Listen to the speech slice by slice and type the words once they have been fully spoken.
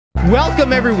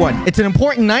Welcome, everyone. It's an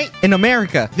important night in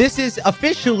America. This is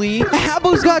officially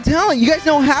Habbo's Got Talent. You guys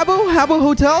know Habbo? Habbo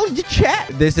Hotel? You chat.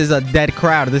 This is a dead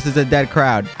crowd. This is a dead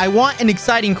crowd. I want an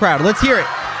exciting crowd. Let's hear it.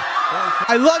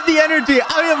 I love the energy.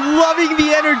 I am loving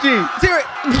the energy. Let's hear it.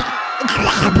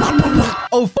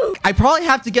 Oh, I probably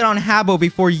have to get on Habbo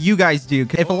before you guys do.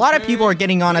 If a lot of people are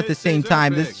getting on at the same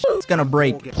time, this shit's gonna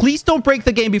break. Please don't break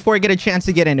the game before I get a chance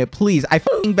to get in it. Please. I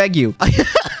fucking beg you.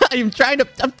 I'm trying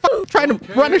to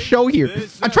run a show here.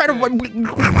 I'm trying to run.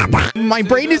 My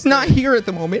brain is not here at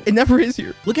the moment. It never is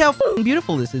here. Look how fucking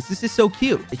beautiful this is. This is so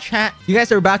cute. The chat, you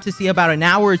guys are about to see about an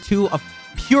hour or two of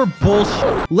pure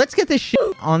bullshit. Let's get this shit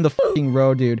on the fucking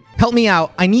road, dude. Help me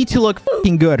out. I need to look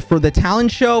fucking good for the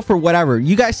talent show, for whatever.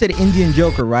 You guys said Indian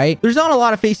Joker, right? There's not a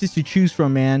lot of faces to choose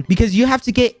from, man, because you have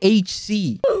to get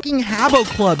HC. Fucking Habbo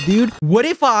Club, dude. What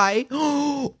if I...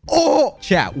 Oh!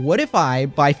 Chat, what if I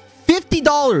buy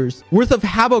 $50 worth of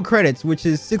Habbo credits, which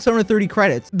is 630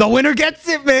 credits? The winner gets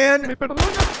it, man.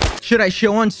 Should I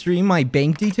show on stream my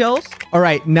bank details? All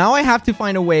right, now I have to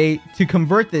find a way to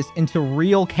convert this into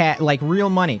real real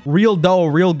money, real dough,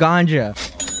 real ganja.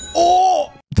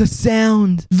 Oh, the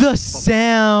sound, the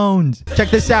sound. Check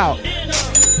this out.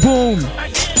 Boom.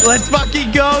 Let's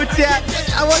fucking go, chat.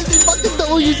 I want to see fucking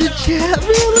W's in chat, man.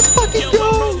 Let's fucking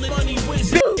go.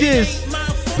 Bitches.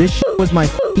 This shit was my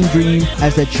fucking dream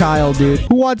as a child, dude.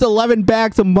 Who wants 11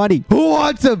 bags of money? Who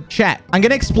wants them? Chat, I'm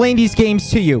gonna explain these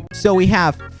games to you. So we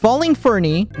have Falling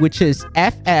Fernie, which is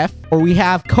FF, or we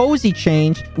have Cozy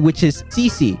Change, which is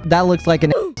CC. That looks like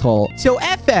an asshole. So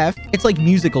FF, it's like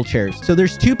musical chairs. So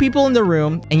there's two people in the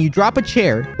room, and you drop a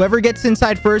chair. Whoever gets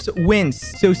inside first wins.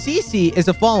 So CC is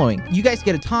the following. You guys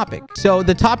get a topic. So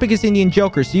the topic is Indian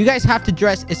Joker. So you guys have to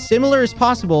dress as similar as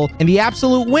possible, and the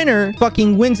absolute winner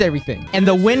fucking wins everything. And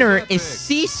the winner is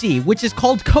CC, which is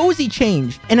called Cozy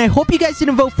Change. And I hope you guys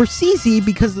didn't vote for CC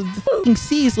because the fucking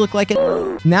C's look like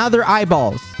a... Now they're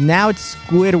eyeballs. Now it's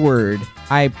Squidward.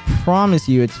 I promise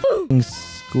you it's fucking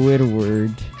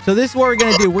Squidward. So this is what we're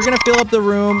gonna do. We're gonna fill up the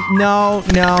room. No,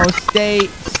 stay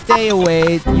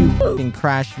away. You fucking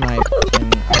crashed my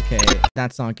fucking... Okay,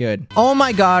 that's not good. Oh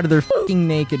my god, they're fucking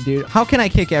naked, dude. How can I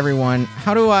kick everyone?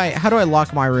 How do I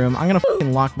lock my room? I'm gonna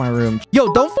fucking lock my room.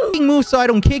 Yo, don't fucking move so I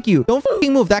don't kick you. Don't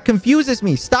fucking move. That confuses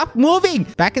me. Stop moving.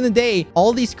 Back in the day,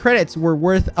 all these credits were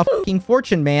worth a fucking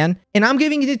fortune, man. And I'm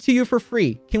giving it to you for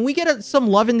free. Can we get some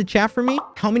love in the chat for me?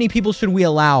 How many people should we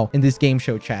allow in this game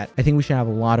show chat? I think we should have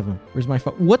a lot of them. Where's my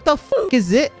phone? What the fuck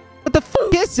is it? What the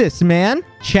fuck is this, man?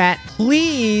 Chat,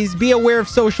 please be aware of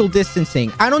social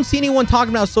distancing. I don't see anyone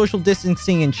talking about social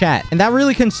distancing in chat, and that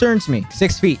really concerns me.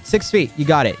 6 feet. 6 feet. You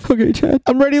got it. Okay, chat.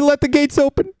 I'm ready to let the gates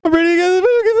open. I'm ready to get the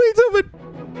gates open.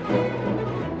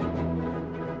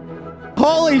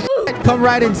 Holy shit. Come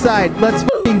right inside. Let's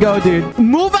fucking go, dude.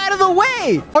 Move out of the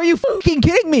way. Are you fucking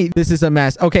kidding me? This is a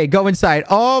mess. Okay, go inside.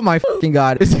 Oh my fucking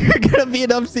god. Is there gonna be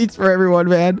enough seats for everyone,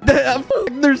 man?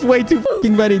 There's way too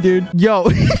fucking many, dude. Yo,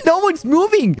 no one's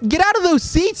moving. Get out of those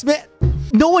seats, man.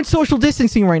 No one's social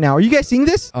distancing right now. Are you guys seeing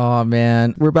this? Oh,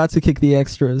 man. We're about to kick the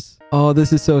extras. Oh,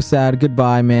 this is so sad.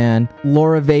 Goodbye, man.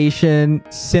 Loravation,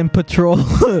 Simpatrol,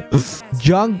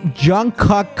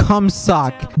 Jungkook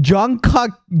Kumsock,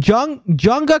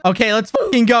 Jungkook. Okay, let's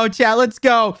fucking go, chat. Let's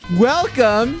go.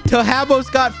 Welcome to Habbo's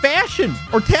Got Fashion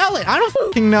or Talent. I don't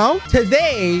fucking know.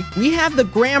 Today, we have the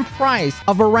grand prize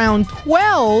of around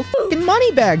 12 fucking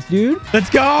money bags, dude. Let's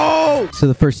go. So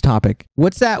the first topic.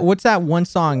 What's that one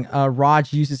song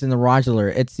Raj uses in the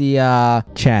Rodular? It's the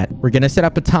chat. We're gonna set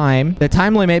up a time. The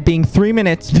time limit being 3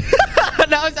 minutes.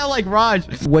 Now I sound like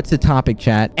Raj. What's the topic,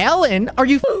 chat? Ellen? Are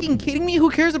you fucking kidding me?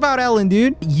 Who cares about Ellen,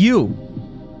 dude? You.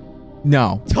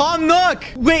 No. Tom Nook.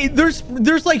 Wait, there's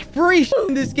like free shit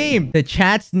in this game. The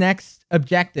chat's next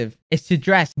objective is to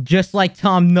dress just like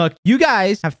Tom Nook. You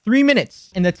guys have 3 minutes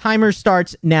and the timer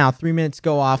starts now. 3 minutes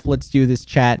go off. Let's do this,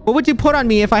 chat. What would you put on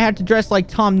me if I had to dress like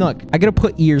Tom Nook? I gotta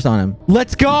put ears on him.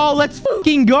 Let's go. Let's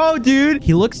fucking go, dude.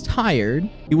 He looks tired.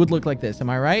 He would look like this.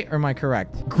 Am I right or am I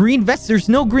correct? Green vest. There's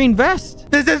no green vest.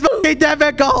 This is fucking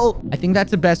difficult. I think that's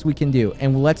the best we can do.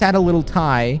 And let's add a little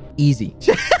tie. Easy.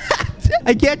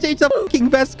 I can't change the fucking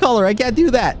vest color. I can't do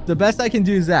that. The best I can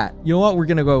do is that. You know what? We're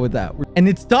gonna go with that. And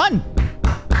it's done.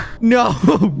 No,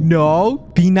 no.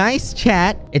 Be nice,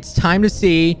 chat. It's time to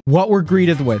see what we're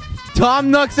greeted with. Tom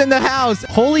Nook's in the house.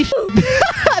 Holy shit.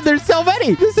 There's so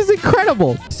many. This is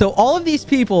incredible. So all of these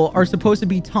people are supposed to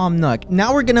be Tom Nook.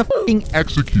 Now we're gonna fucking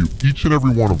execute each and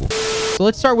every one of them. So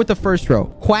let's start with the first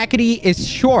row. Quackity is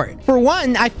short. For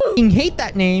one, I fucking hate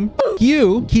that name. Fuck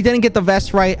you. He didn't get the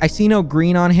vest right. I see no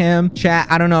green on him. Chat,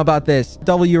 I don't know about this.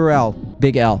 WRL.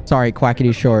 Big L. Sorry,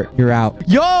 Quackity Short. You're out.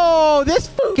 Yo, this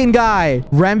fucking guy.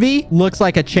 Remby looks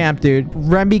like a champ, dude.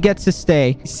 Remby gets to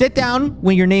stay. Sit down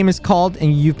when your name is called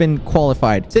and you've been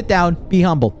qualified. Sit down. Be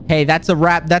humble. Hey, that's a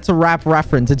rap. That's a rap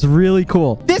reference. It's really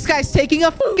cool. This guy's taking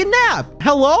a fucking nap.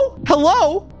 Hello?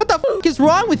 Hello? What the fuck is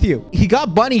wrong with you? He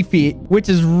got bunny feet, which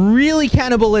is really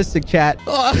cannibalistic, chat.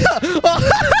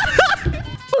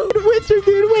 Winter,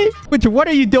 dude, wait. Winter, what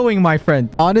are you doing, my friend?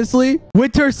 Honestly,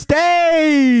 Winter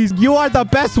stays. You are the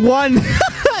best one.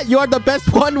 You are the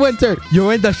best one, Winter.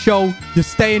 You're in the show. You're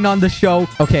staying on the show.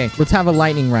 Okay, let's have a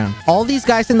lightning round. All these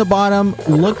guys in the bottom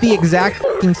look the exact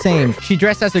fucking same. She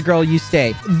dressed as a girl, you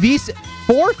stay. These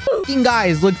 4 fucking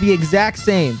guys look the exact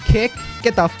same. Kick,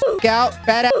 get the fuck out.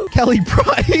 Badass Kelly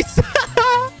Price.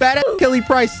 Badass Kelly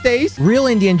Price stays. Real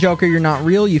Indian Joker, you're not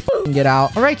real. You fucking get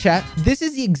out. All right, chat. This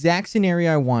is the exact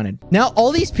scenario I wanted. Now,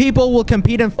 all these people will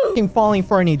compete in fucking Falling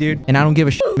Fernie, dude. And I don't give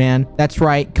a shit, man. That's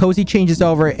right. Cozy changes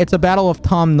over. It's a battle of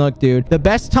Tom Nook, dude. The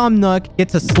best Tom Nook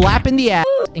gets a slap in the ass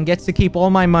and gets to keep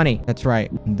all my money. That's right.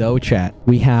 Though, chat,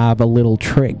 we have a little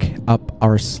trick up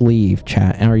our sleeve,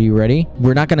 chat. And are you ready?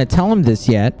 We're not going to tell him this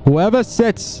yet. Whoever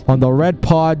sits on the red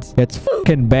pods gets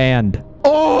fucking banned.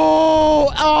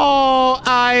 Oh,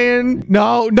 Iron.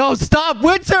 No, stop.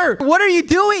 Winter, what are you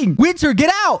doing? Winter,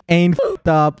 get out. Ain f***ed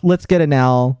up. Let's get an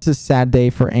L. It's a sad day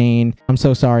for Ain. I'm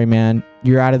so sorry, man.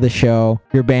 You're out of the show.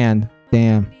 You're banned.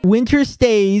 Damn. Winter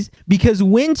stays because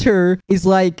Winter is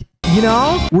like, you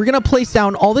know, we're going to place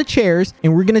down all the chairs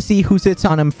and we're going to see who sits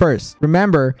on them first.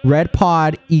 Remember, red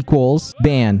pod equals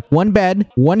ban. 1 bed,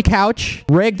 1 couch.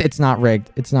 Rigged? It's not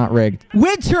rigged. It's not rigged.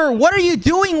 Winter, what are you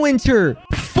doing, Winter?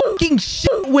 Fucking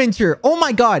shit, Winter. Oh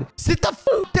my God. Sit the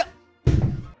fuck down.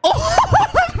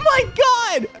 Oh my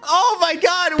God. Oh my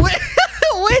God.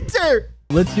 Winter.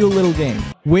 Let's do a little game.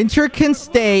 Winter can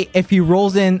stay if he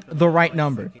rolls in the right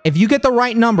number. If you get the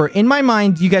right number, in my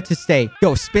mind, you get to stay.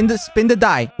 Go, spin the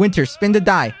die. Winter, spin the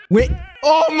die.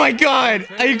 Oh my God.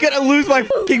 I'm gonna lose my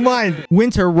fucking mind.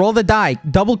 Winter, roll the die.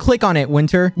 Double click on it,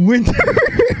 Winter. Winter.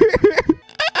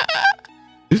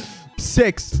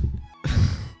 6.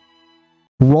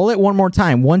 Roll it one more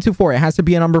time. 1 to 4. It has to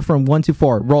be a number from 1 to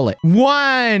 4. Roll it.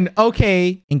 1.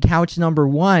 Okay. And couch number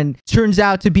 1 turns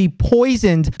out to be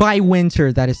poisoned by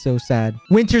Winter. That is so sad.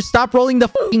 Winter, stop rolling the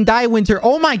fucking die, Winter.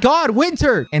 Oh my God,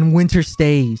 Winter. And Winter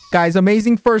stays. Guys,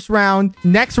 amazing first round.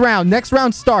 Next round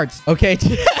starts. Okay.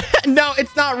 No,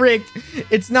 it's not rigged.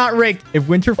 It's not rigged. If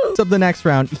Winter fucks up the next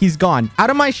round, he's gone. Out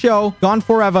of my show. Gone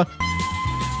forever.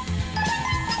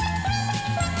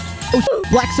 Oh,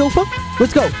 black sofa.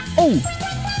 Let's go. Oh.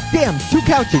 Damn, 2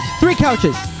 couches, 3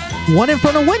 couches. 1 in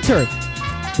front of Winter.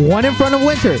 1 in front of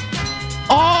Winter.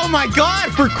 Oh my God,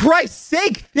 for Christ's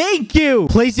sake, thank you.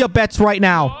 Place your bets right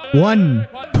now. 1,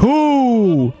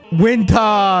 2. Winter.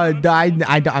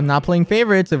 I'm not playing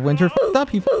favorites. If Winter fucks up,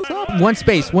 he fucks up. One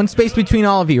space between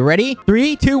all of you. Ready?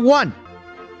 3, 2, 1.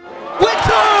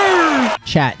 Winter!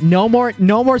 Chat, no,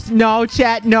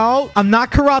 chat, no. I'm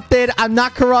not corrupted.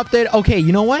 Okay,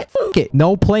 you know what? Fuck it.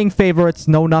 No playing favorites,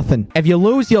 no nothing. If you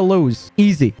lose, you lose.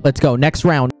 Easy. Let's go. Next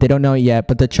round. They don't know it yet,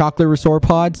 but the chocolate resort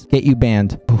pods get you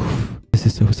banned. Oof. This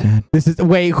is so sad.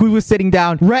 Wait, who was sitting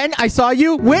down? Ren, I saw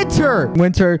you. Winter,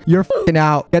 you're fucking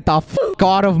out. Get the fuck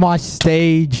out of my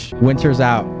stage. Winter's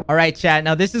out. All right, chat.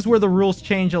 Now, this is where the rules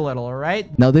change a little, all right?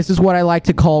 Now, this is what I like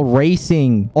to call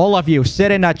racing. All of you,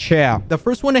 sit in a chair. The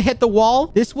first one to hit the wall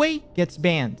this way gets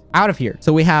banned. Out of here.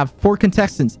 So we have 4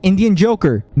 contestants. Indian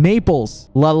Joker, Maples,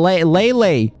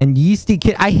 Lele, and Yeasty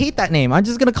Kid. I hate that name. I'm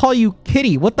just going to call you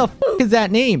Kitty. What the fuck is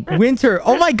that name? Winter.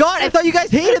 Oh my God. I thought you guys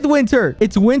hated Winter.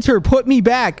 It's Winter. Put me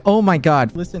back. Oh my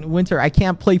God. Listen, Winter, I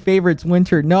can't play favorites.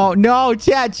 Winter. No,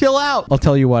 chat, chill out. I'll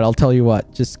tell you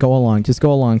what. Just go along,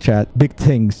 chat. Big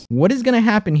things. What is going to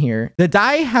happen here? The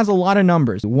die has a lot of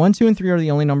numbers. 1, 2, and 3 are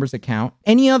the only numbers that count.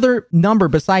 Any other number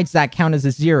besides that count as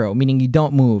a 0, meaning you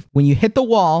don't move. When you hit the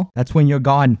wall, that's when you're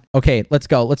gone. Okay, let's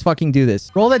go. Let's fucking do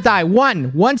this. Roll the die.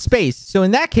 1 space. So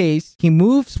in that case, he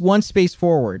moves 1 space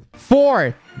forward.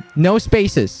 4. No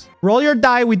spaces. Roll your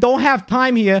die. We don't have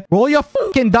time here. Roll your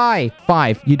fucking die.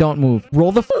 5. You don't move.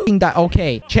 Roll the fucking die.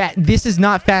 Okay. Chat, this is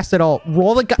not fast at all.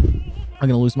 Roll the I'm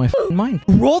gonna lose my fucking mind.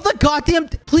 Roll the goddamn...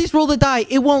 Please roll the die.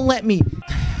 It won't let me.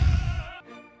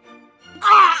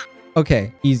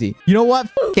 Okay, easy. You know what?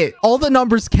 Fuck it. All the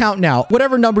numbers count now.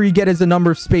 Whatever number you get is the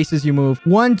number of spaces you move.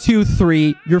 1, 2,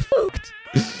 3. You're fucked.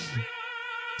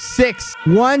 6.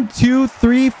 1, 2,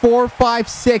 3, 4, 5,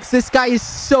 6. This guy is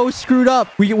so screwed up.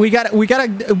 We gotta.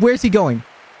 Where's he going?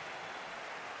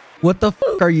 What the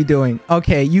fuck are you doing?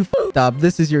 Okay, you fucked up.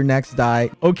 This is your next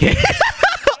die. Okay.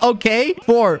 Okay.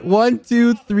 4. 1,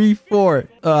 2, 3, 4.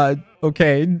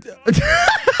 Okay.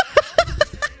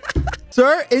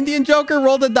 Sir, Indian Joker,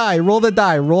 roll the die. Roll the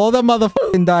die. Roll the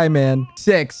motherfucking die, man.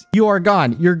 6. You are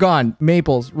gone. You're gone.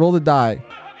 Maples, roll the die.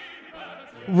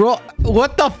 Roll.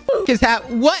 What the fuck is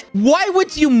happening? What? Why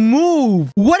would you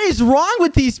move? What is wrong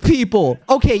with these people?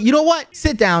 Okay, you know what?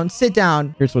 Sit down. Sit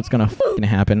down. Here's what's gonna fucking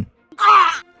happen.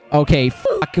 Okay,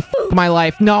 fuck my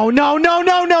life. No, no, no,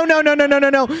 no, no, no, no, no, no, no,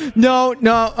 no, no,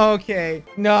 no. Okay,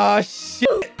 no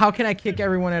shit. How can I kick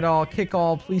everyone at all? Kick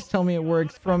all. Please tell me it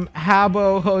works. From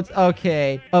Habbo Hotes.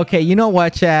 Okay, okay. You know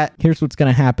what, chat? Here's what's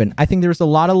gonna happen. I think there's a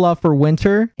lot of love for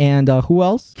Winter and who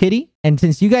else? Kitty. And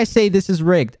since you guys say this is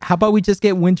rigged, how about we just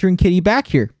get Winter and Kitty back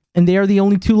here? And they are the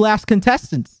only 2 last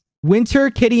contestants.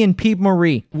 Winter, Kitty, and Peep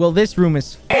Marie. Well, this room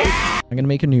is I'm gonna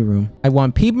make a new room. I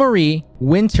want Peep Marie,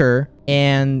 Winter,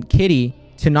 and Kitty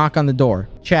to knock on the door.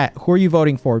 Chat, who are you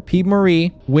voting for? Peep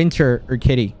Marie, Winter, or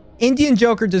Kitty? Indian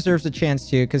Joker deserves a chance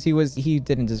too, because he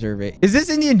didn't deserve it. Is this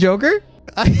Indian Joker?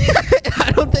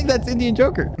 I don't think that's Indian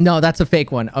Joker. No, that's a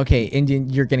fake one. Okay, Indian,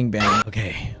 you're getting banned.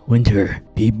 Okay, Winter,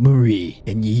 Peep Marie,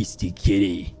 and Yeasty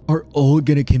Kitty are all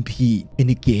gonna compete in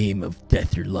a game of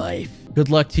death or life. Good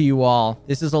luck to you all.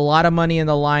 This is a lot of money in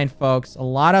the line, folks. A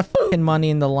lot of fucking money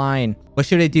in the line. What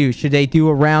should they do? Should they do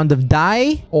a round of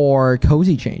die or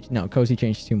cozy change? No, cozy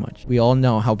change is too much. We all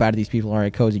know how bad these people are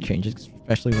at cozy changes,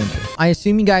 especially Winter. I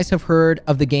assume you guys have heard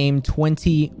of the game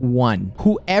 21.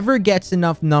 Whoever gets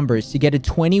enough numbers to get a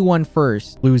 21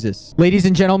 first loses. Ladies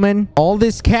and gentlemen, all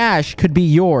this cash could be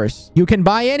yours. You can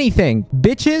buy anything.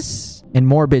 Bitches and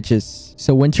more bitches.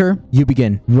 So Winter, you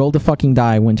begin. Roll the fucking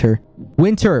die, Winter.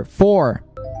 Winter, 4.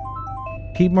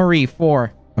 Peep Marie,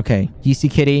 4. Okay. Yeasty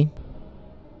Kitty.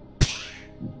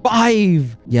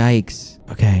 5. Yikes.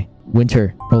 Okay.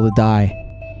 Winter, roll the die.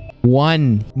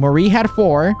 1. Marie had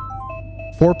 4.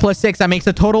 4 plus 6. That makes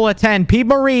a total of 10. Peep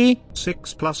Marie.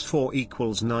 6 plus 4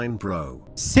 equals 9, bro.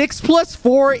 6 plus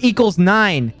 4 equals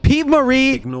 9. Peep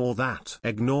Marie. Ignore that.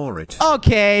 Ignore it.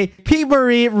 Okay. Peep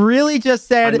Marie really just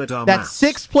said that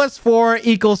 6 plus 4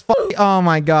 equals... Oh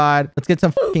my god. Let's get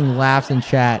some fucking laughs in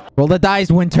chat. Roll the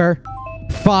dice, Winter.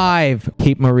 5.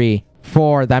 Peep Marie.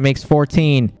 4. That makes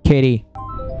 14. Kitty.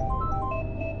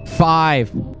 5.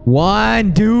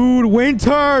 1. Dude,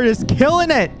 Winter is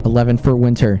killing it. 11 for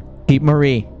Winter. Peep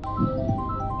Marie.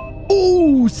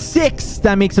 Ooh, 6.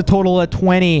 That makes a total of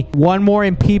 20. 1 more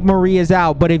and Peep Marie is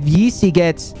out. But if Yeasty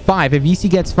gets 5,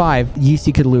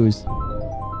 Yeasty could lose.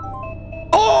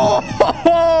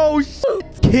 Oh,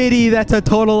 shit. Kitty, that's a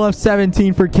total of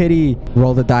 17 for Kitty.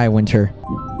 Roll the die, Winter.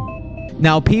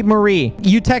 Now, Peep Marie,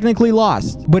 you technically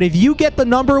lost. But if you get the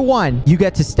number 1, you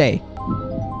get to stay.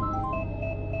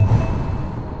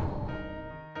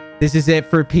 This is it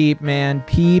for Peep, man.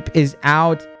 Peep is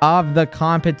out of the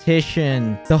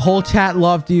competition. The whole chat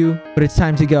loved you, but it's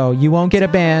time to go. You won't get a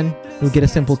ban. You'll get a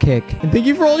simple kick. And thank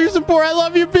you for all your support. I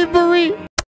love you, Peep Marie.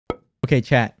 Okay,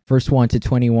 chat. First one to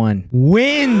 21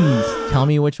 wins. Tell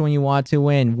me which one you want to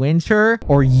win. Winter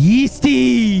or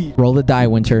Yeasty? Roll the die,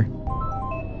 Winter.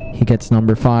 He gets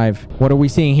number 5. What are we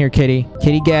seeing here, Kitty?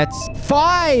 Kitty gets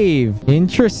 5.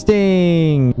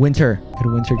 Interesting. Winter.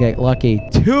 Could Winter get lucky?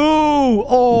 2.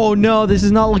 Oh, no. This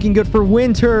is not looking good for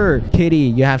Winter. Kitty,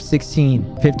 you have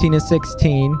 16. 15 is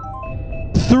 16.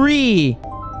 3.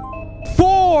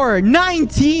 4.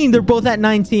 19. They're both at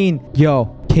 19.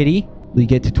 Yo, Kitty, will you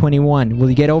get to 21? Will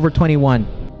you get over 21?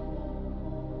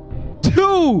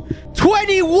 2.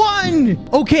 21.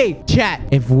 Okay, chat.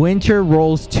 If Winter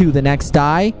rolls 2 the next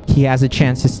die, he has a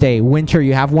chance to stay. Winter,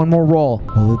 you have 1 more roll.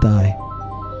 Roll the die.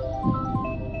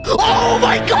 Oh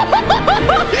my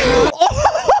god!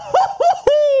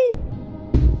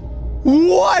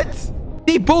 What?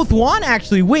 They both won,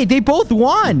 actually. Wait, they both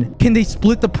won. Can they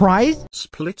split the prize?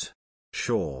 Split?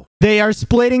 Sure. They are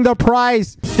splitting the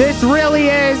prize. This really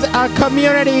is a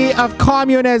community of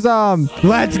communism.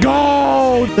 Let's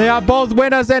go. They are both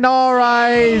winners and all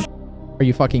rise. Are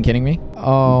you fucking kidding me?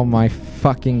 Oh my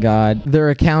fucking god. Their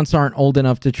accounts aren't old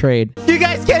enough to trade. You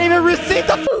guys can't even receive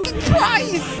the fucking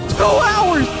prize. 2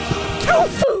 hours. 2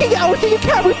 fucking hours and you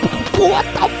can't... What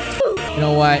the fuck? You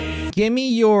know what? Give me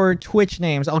your Twitch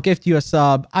names. I'll gift you a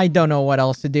sub. I don't know what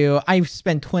else to do. I've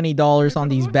spent $20 on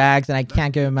these bags and I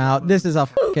can't give them out. This is a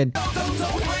fucking...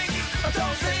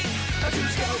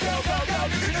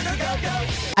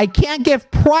 I can't give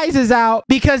prizes out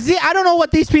because I don't know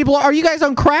what these people are. Are you guys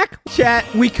on crack? Chat,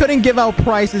 we couldn't give out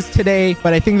prizes today,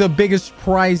 but I think the biggest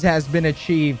prize has been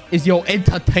achieved is your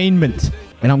entertainment.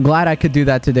 And I'm glad I could do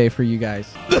that today for you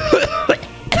guys.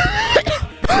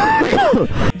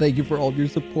 Thank you for all your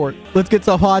support. Let's get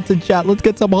some hearts in chat. Let's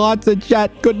get some hearts in chat.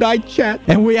 Good night, chat.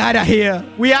 And we out of here.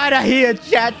 We out of here,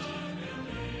 chat.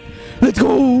 Let's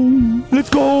go. Let's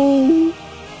go.